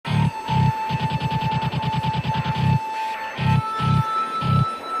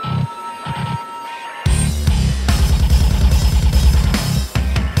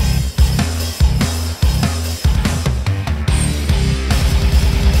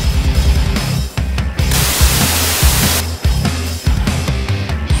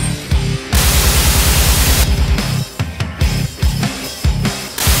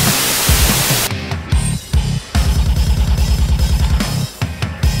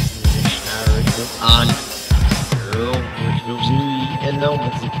on and no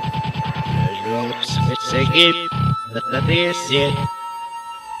say it, that is it.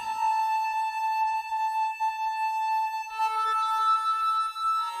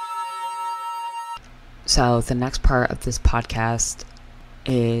 So the next part of this podcast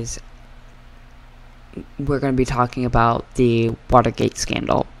is we're going to be talking about the Watergate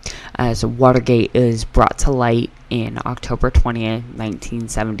scandal, as Watergate is brought to light in October 20th,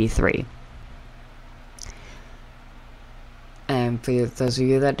 1973. And for those of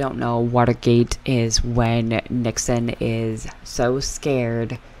you that don't know, Watergate is when Nixon is so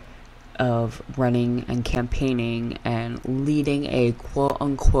scared of running and campaigning and leading a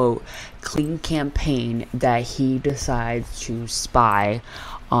quote-unquote clean campaign that he decides to spy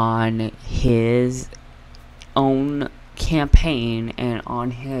on his own campaign and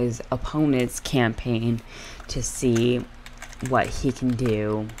on his opponent's campaign to see what he can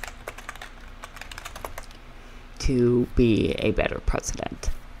do to be a better president.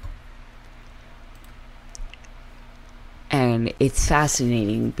 And it's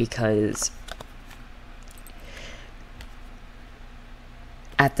fascinating because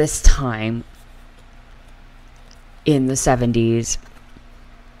at this time in the 70s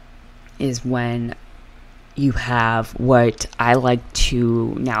is when you have what I like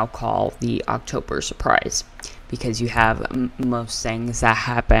to now call the October surprise, because you have most things that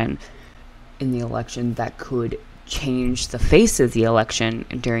happen in the election that could change the face of the election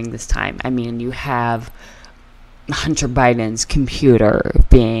during this time. I mean, you have Hunter Biden's computer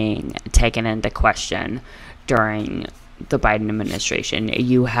being taken into question during the Biden administration.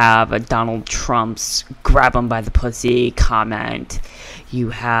 You have Donald Trump's grab him by the pussy comment. You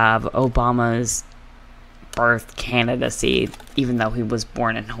have Obama's birth candidacy, even though he was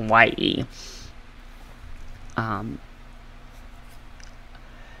born in Hawaii.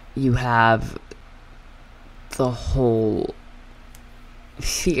 You have the whole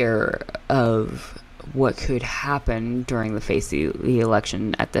fear of what could happen during the face of the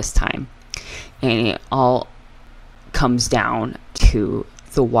election at this time. And it all comes down to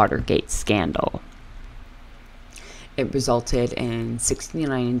the Watergate scandal. It resulted in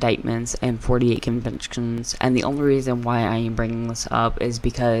 69 indictments and 48 convictions. And the only reason why I am bringing this up is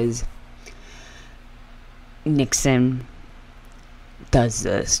because Nixon does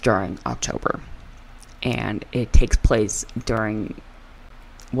this during October. And it takes place during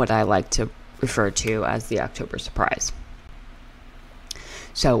what I like to refer to as the October surprise.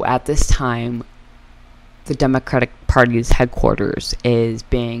 So at this time, the Democratic Party's headquarters is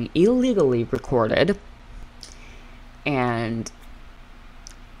being illegally recorded, and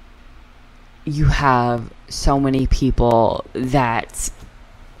you have so many people that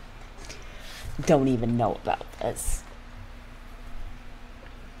don't even know about this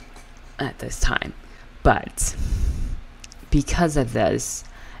at this time. But because of this,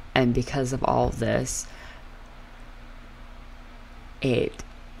 and because of all this, it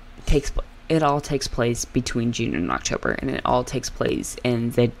all takes place between June and October, and it all takes place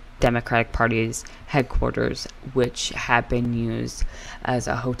in the Democratic Party's headquarters, which had been used as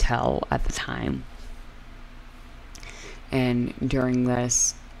a hotel at the time. And during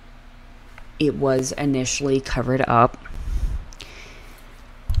this, it was initially covered up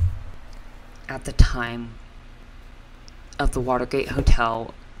at the time of the Watergate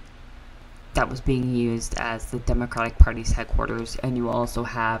Hotel that was being used as the Democratic Party's headquarters. And you also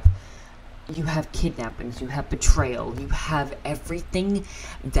have kidnappings, you have betrayal, you have everything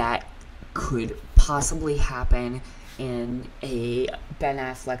that could possibly happen in a Ben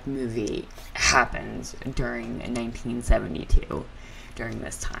Affleck movie happens during 1972, during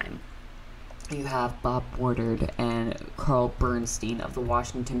this time. You have Bob Woodward and Carl Bernstein of the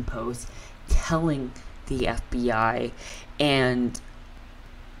Washington Post telling the FBI and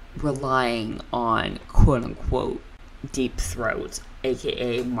relying on quote-unquote deep throat,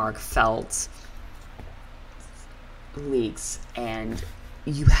 aka Mark Felt's leaks, and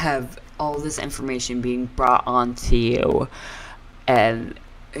you have all this information being brought onto you, and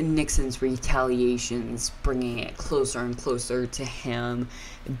Nixon's retaliations bringing it closer and closer to him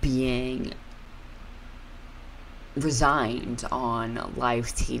being resigned on live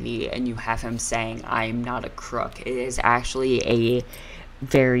TV, and you have him saying, "I'm not a crook." It is actually a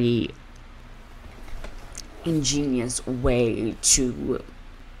very ingenious way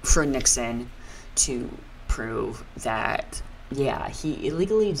for Nixon to prove that, yeah, he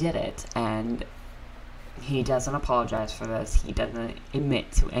illegally did it, and he doesn't apologize for this. He doesn't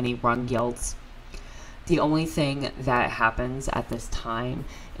admit to any wrong guilt. The only thing that happens at this time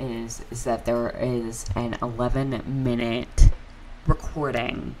is that there is an 11-minute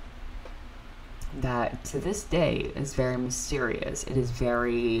recording that to this day is very mysterious. It is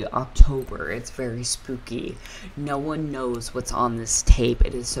very October. It's very spooky. No one knows what's on this tape.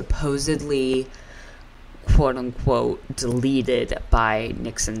 It is supposedly, quote unquote, deleted by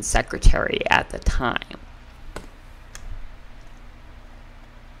Nixon's secretary at the time.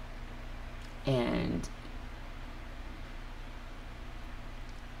 And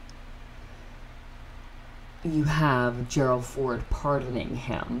you have Gerald Ford pardoning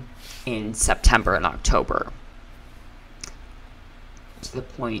him in September and October, to the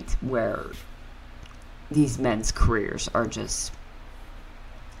point where these men's careers are just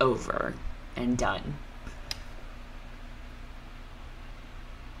over and done.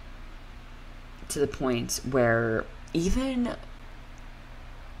 To the point where even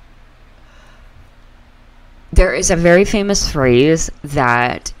there is a very famous phrase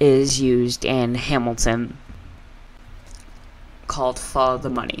that is used in Hamilton called "follow the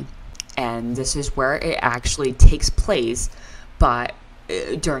money," and this is where it actually takes place, but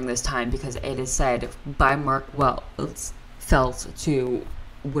during this time, because it is said by Mark Felt to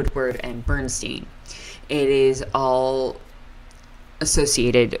Woodward and Bernstein. It is all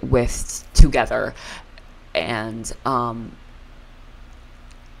associated with together, and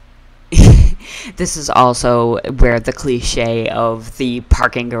this is also where the cliche of the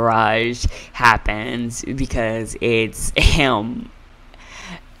parking garage happens, because it's him,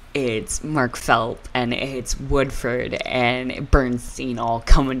 it's Mark Felt, and it's Woodford and Bernstein all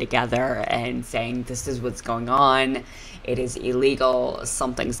coming together and saying, this is what's going on, it is illegal,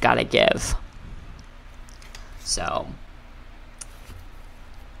 something's gotta give. So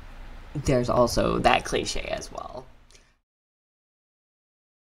there's also that cliche as well.